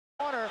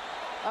corner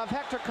of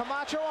Hector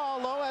Camacho,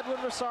 although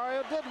Edwin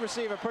Rosario did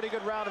receive a pretty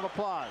good round of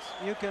applause.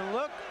 You can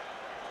look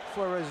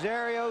for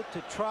Rosario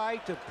to try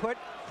to put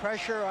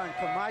pressure on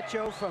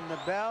Camacho from the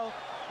bell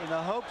in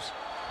the hopes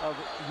of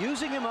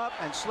using him up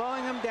and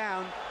slowing him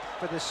down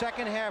for the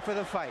second half of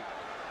the fight.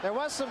 There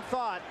was some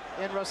thought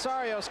in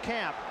Rosario's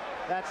camp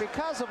that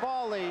because of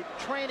all the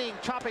training,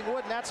 chopping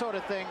wood and that sort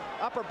of thing,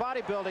 upper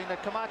bodybuilding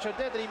that Camacho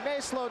did, that he may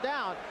slow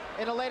down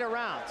in the later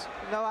rounds.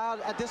 No,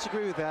 I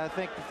disagree with that. I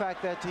think the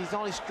fact that he's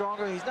only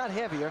stronger, he's not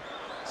heavier,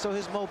 so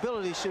his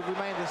mobility should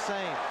remain the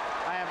same.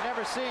 I have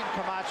never seen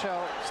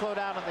Camacho slow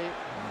down in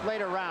the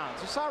later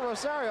rounds. You saw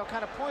Rosario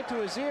kind of point to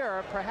his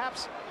ear.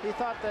 Perhaps he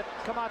thought that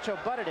Camacho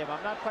butted him.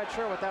 I'm not quite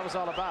sure what that was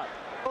all about.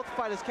 Both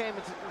fighters came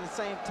at the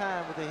same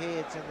time with their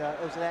heads, and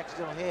it was an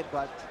accidental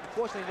headbutt.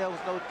 Unfortunately, there was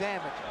no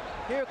damage.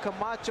 Here,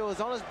 Camacho is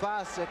on his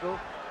bicycle,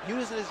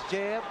 using his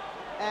jab,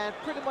 and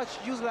pretty much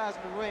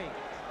utilizing the ring.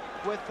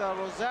 With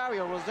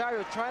Rosario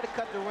trying to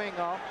cut the ring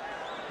off,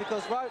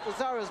 because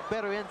Rosario is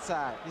better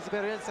inside. He's a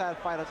better inside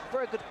fighter.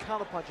 Very good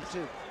counterpuncher,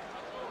 too.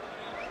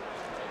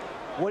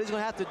 What he's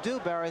going to have to do,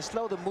 Barry, is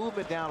slow the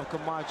movement down of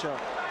Camacho.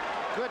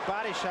 Good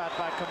body shot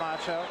by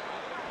Camacho.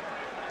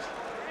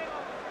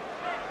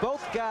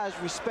 Both guys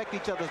respect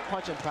each other's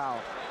punching power.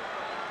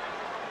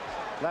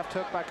 Left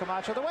hook by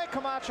Camacho. The way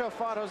Camacho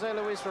fought Jose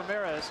Luis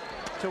Ramirez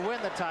to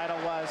win the title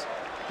was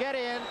get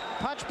in,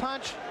 punch,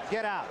 punch,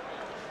 get out.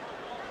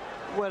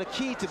 Well, the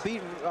key to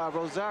beating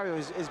Rosario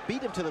is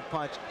beat him to the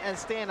punch and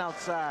stand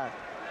outside.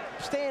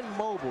 Stand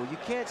mobile. You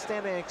can't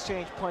stand there and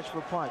exchange punch for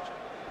punch.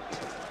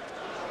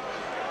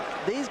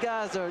 These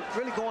guys are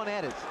really going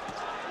at it.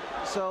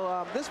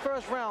 So this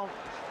first round,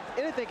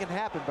 anything can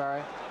happen,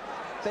 Barry.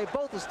 They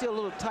both are still a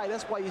little tight.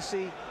 That's why you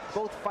see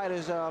both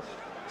fighters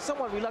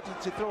somewhat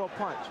reluctant to throw a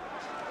punch.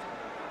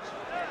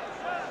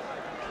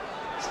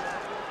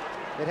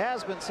 It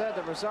has been said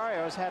that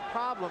Rosario has had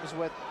problems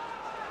with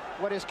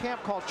what his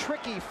camp called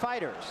tricky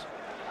fighters.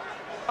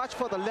 Watch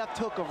for the left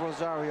hook of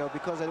Rosario,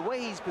 because of the way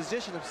he's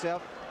positioned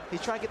himself,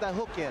 he's trying to get that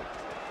hook in.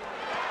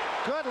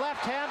 Good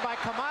left hand by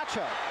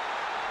Camacho.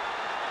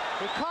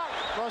 He caught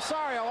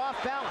Rosario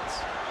off balance.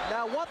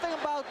 Now, one thing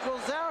about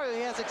Rosario,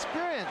 he has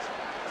experience.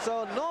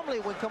 So normally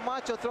when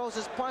Camacho throws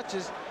his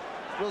punches,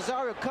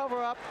 Rosario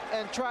cover up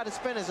and try to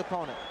spin his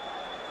opponent.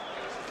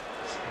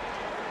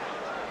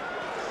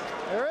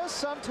 There is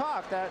some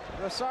talk that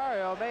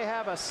Rosario may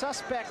have a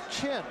suspect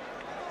chin.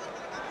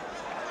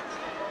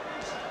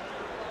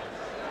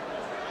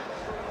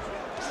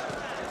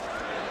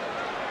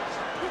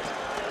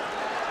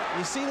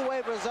 You see the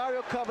way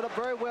Rosario covered up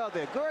very well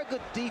there. Very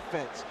good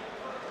defense.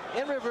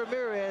 Edwin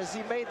Ramirez,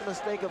 he made the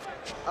mistake of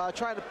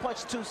trying to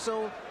punch too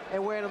soon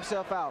and wearing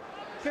himself out.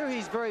 Here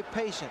he's very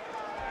patient.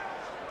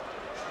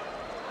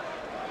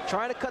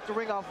 Trying to cut the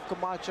ring off of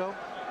Camacho.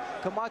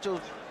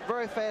 Camacho's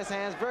very fast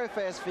hands, very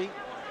fast feet.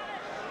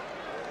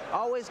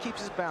 Always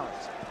keeps his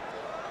balance.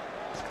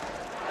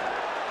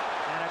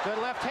 And a good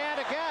left hand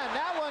again.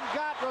 That one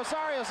got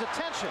Rosario's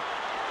attention.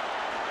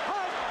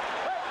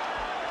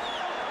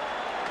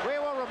 We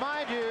will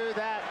remind you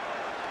that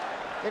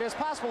it is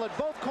possible that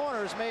both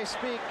corners may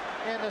speak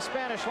in the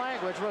Spanish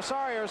language.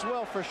 Rosario's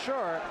will for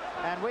sure.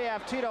 And we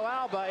have Tito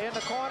Alba in the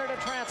corner to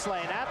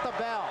translate at the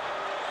bell.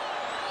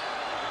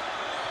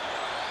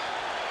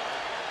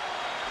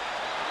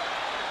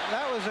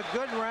 That was a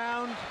good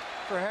round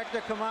for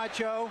Hector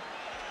Camacho,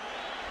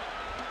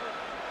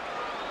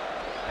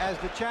 as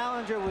the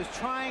challenger was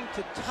trying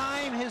to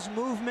time his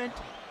movement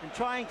and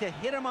trying to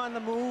hit him on the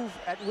move,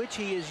 at which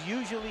he is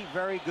usually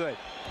very good.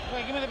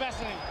 Wait, give me the best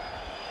thing.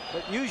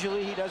 But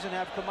usually he doesn't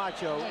have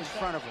Camacho in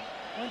front of him.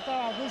 Good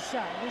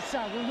shot, good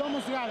shot. We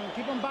almost got him.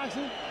 Keep him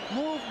boxing.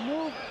 Move,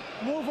 move,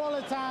 move all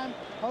the time.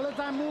 All the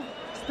time, move.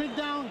 Speak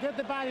down, get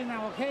the body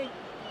now, okay?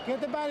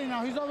 Get the body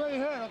now. He's already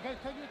hurt, okay?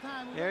 Take your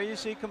time. There you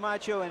see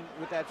Camacho, and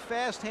with that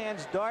fast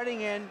hands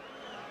darting in,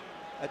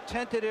 a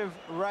tentative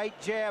right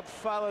jab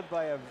followed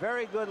by a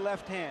very good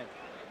left hand.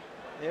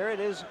 There it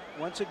is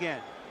once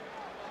again.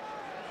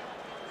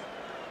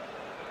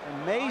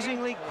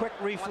 Amazingly quick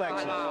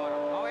reflexes. You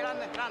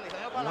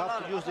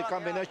have to use the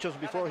combinations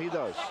before he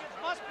does.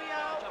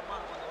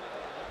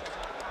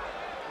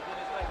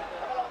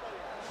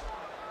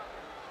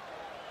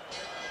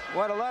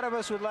 What a lot of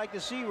us would like to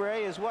see,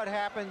 Ray, is what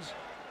happens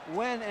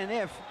when and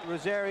if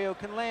Rosario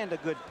can land a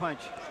good punch.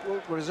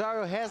 Well,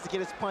 Rosario has to get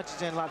his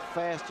punches in a lot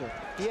faster.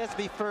 He has to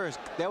be first.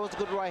 That was a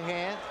good right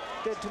hand.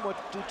 Didn't do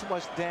too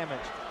much damage.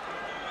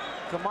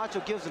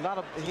 Camacho gives a lot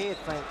of head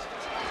feints.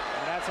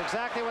 And that's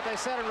exactly what they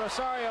said in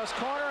Rosario's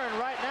corner, and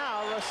right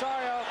now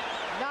Rosario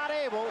not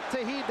able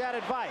to heed that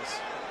advice.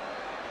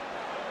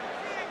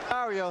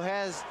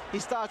 Rosario he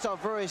starts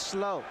off very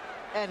slow,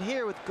 and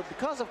here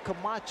because of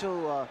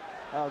Camacho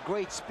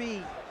great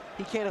speed,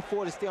 he can't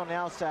afford to stay on the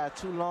outside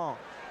too long.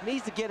 He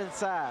needs to get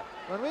inside.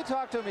 When we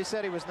talked to him, he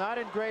said he was not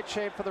in great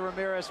shape for the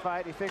Ramirez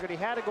fight. He figured he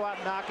had to go out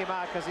and knock him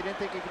out because he didn't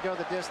think he could go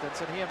the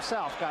distance, and he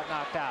himself got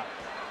knocked out.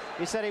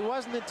 He said he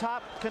wasn't in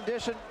top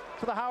condition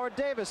for the Howard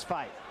Davis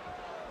fight,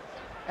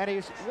 and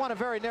he's won a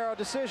very narrow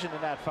decision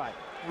in that fight.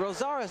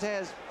 Rosario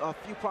has a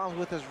few problems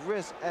with his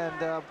wrist,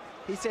 and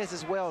he says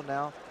it's well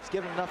now. He's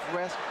given enough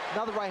rest.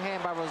 Another right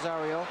hand by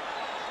Rosario.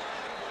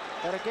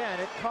 But again,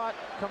 it caught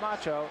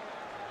Camacho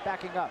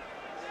backing up.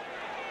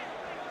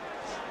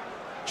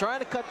 Trying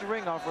to cut the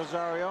ring off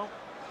Rosario.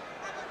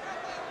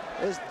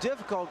 It's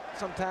difficult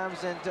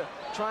sometimes in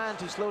trying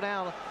to slow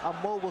down a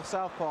mobile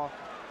southpaw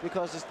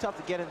because it's tough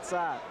to get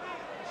inside.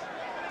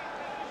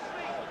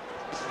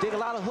 Dig a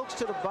lot of hooks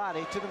to the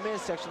body, to the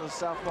midsection of the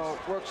southpaw.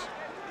 Works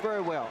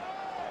very well.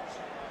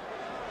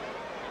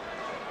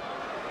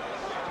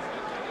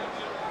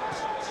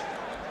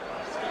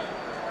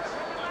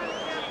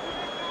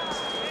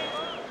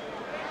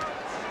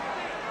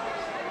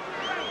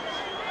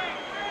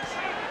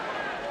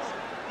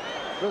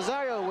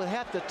 Rosario will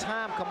have to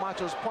time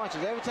Camacho's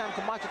punches. Every time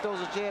Camacho throws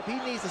a jab, he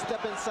needs to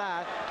step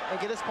inside and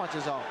get his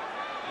punches off.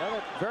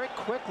 Another very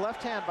quick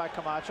left hand by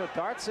Camacho.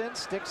 Darts in,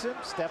 sticks him,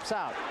 steps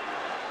out.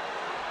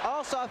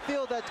 Also, I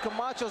feel that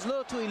Camacho's a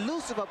little too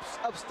elusive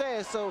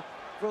upstairs, so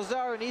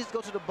Rosario needs to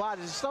go to the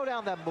body to slow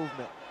down that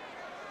movement.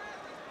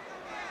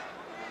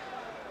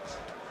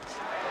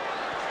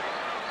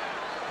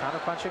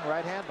 Counter-punching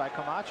right hand by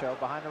Camacho,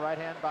 behind the right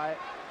hand by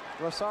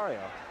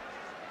Rosario.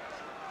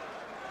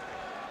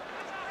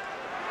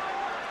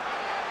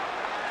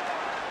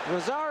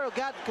 Rosario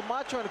got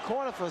Camacho in the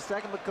corner for a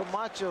second, but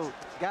Camacho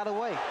got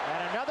away.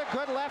 And another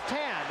good left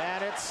hand,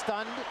 and it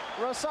stunned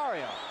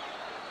Rosario.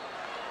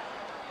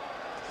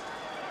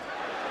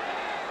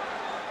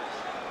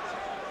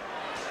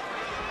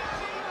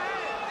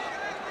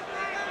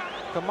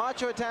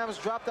 Camacho at times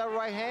dropped that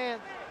right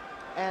hand,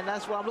 and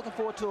that's why I'm looking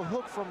forward to a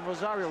hook from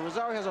Rosario.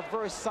 Rosario has a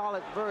very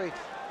solid, very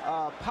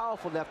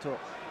powerful left hook.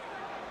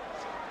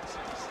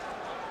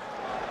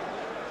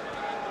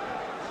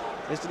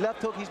 It's the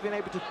left hook he's been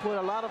able to put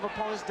a lot of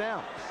opponents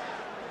down.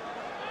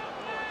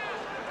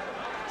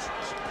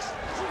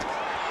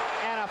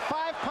 And a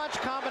 5-punch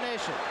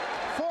combination.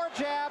 4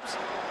 jabs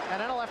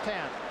and then a left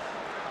hand.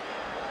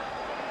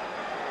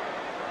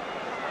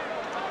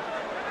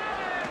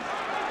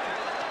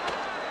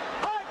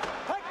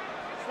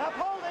 Stop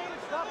holding,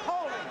 stop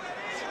holding.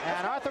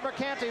 And Arthur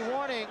Mercanti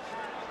warning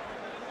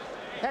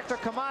Hector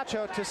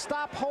Camacho to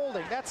stop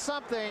holding. That's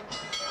something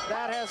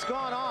that has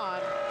gone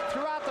on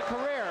throughout the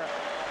career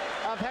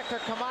of Hector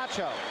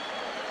Camacho.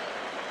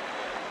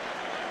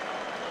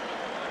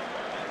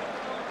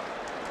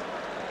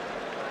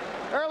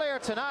 Earlier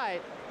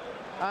tonight,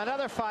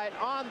 another fight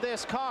on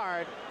this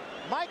card.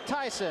 Mike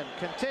Tyson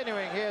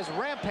continuing his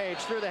rampage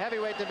through the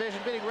heavyweight division,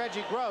 beating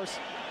Reggie Gross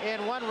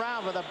in 1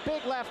 round with a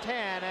big left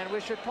hand. And we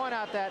should point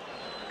out that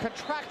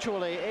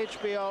contractually,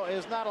 HBO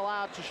is not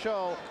allowed to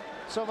show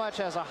so much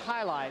as a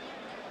highlight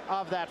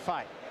of that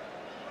fight.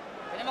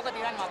 Tenemos que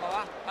tirar más para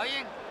abajo. ¿Está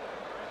bien?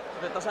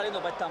 Te está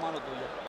saliendo para esta mano tuya.